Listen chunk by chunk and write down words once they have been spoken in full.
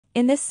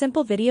In this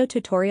simple video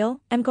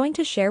tutorial, I'm going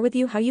to share with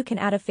you how you can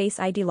add a Face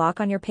ID lock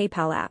on your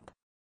PayPal app.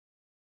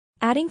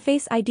 Adding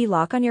Face ID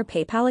lock on your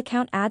PayPal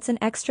account adds an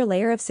extra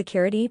layer of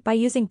security by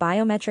using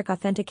biometric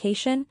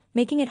authentication,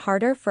 making it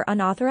harder for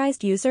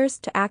unauthorized users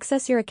to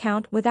access your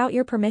account without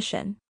your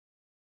permission.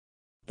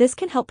 This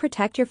can help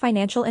protect your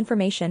financial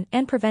information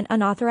and prevent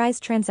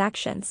unauthorized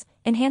transactions,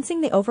 enhancing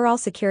the overall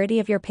security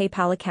of your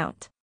PayPal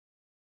account.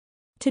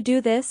 To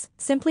do this,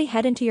 simply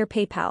head into your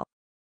PayPal.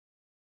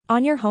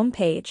 On your home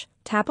page,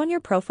 tap on your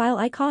profile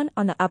icon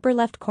on the upper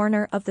left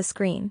corner of the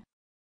screen.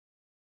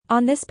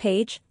 On this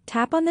page,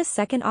 tap on this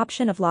second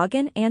option of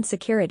Login and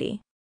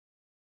Security.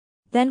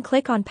 Then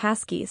click on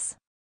Passkeys.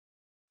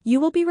 You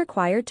will be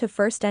required to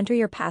first enter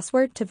your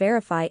password to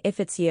verify if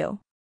it's you.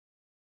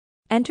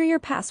 Enter your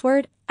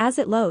password. As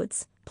it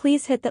loads,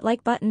 please hit that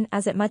like button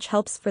as it much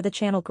helps for the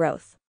channel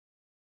growth.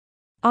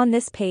 On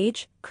this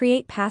page,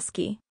 create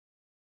passkey.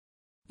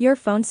 Your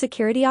phone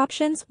security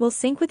options will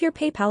sync with your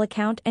PayPal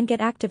account and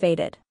get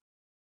activated.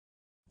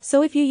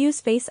 So if you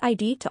use Face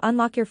ID to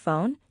unlock your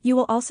phone, you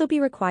will also be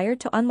required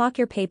to unlock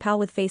your PayPal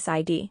with Face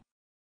ID.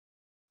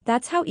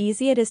 That's how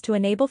easy it is to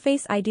enable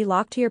Face ID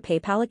lock to your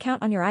PayPal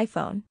account on your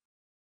iPhone.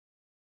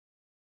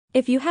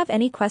 If you have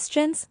any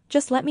questions,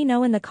 just let me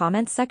know in the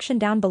comments section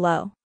down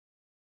below.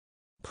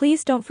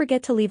 Please don't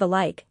forget to leave a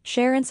like,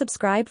 share and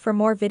subscribe for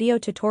more video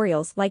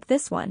tutorials like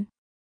this one.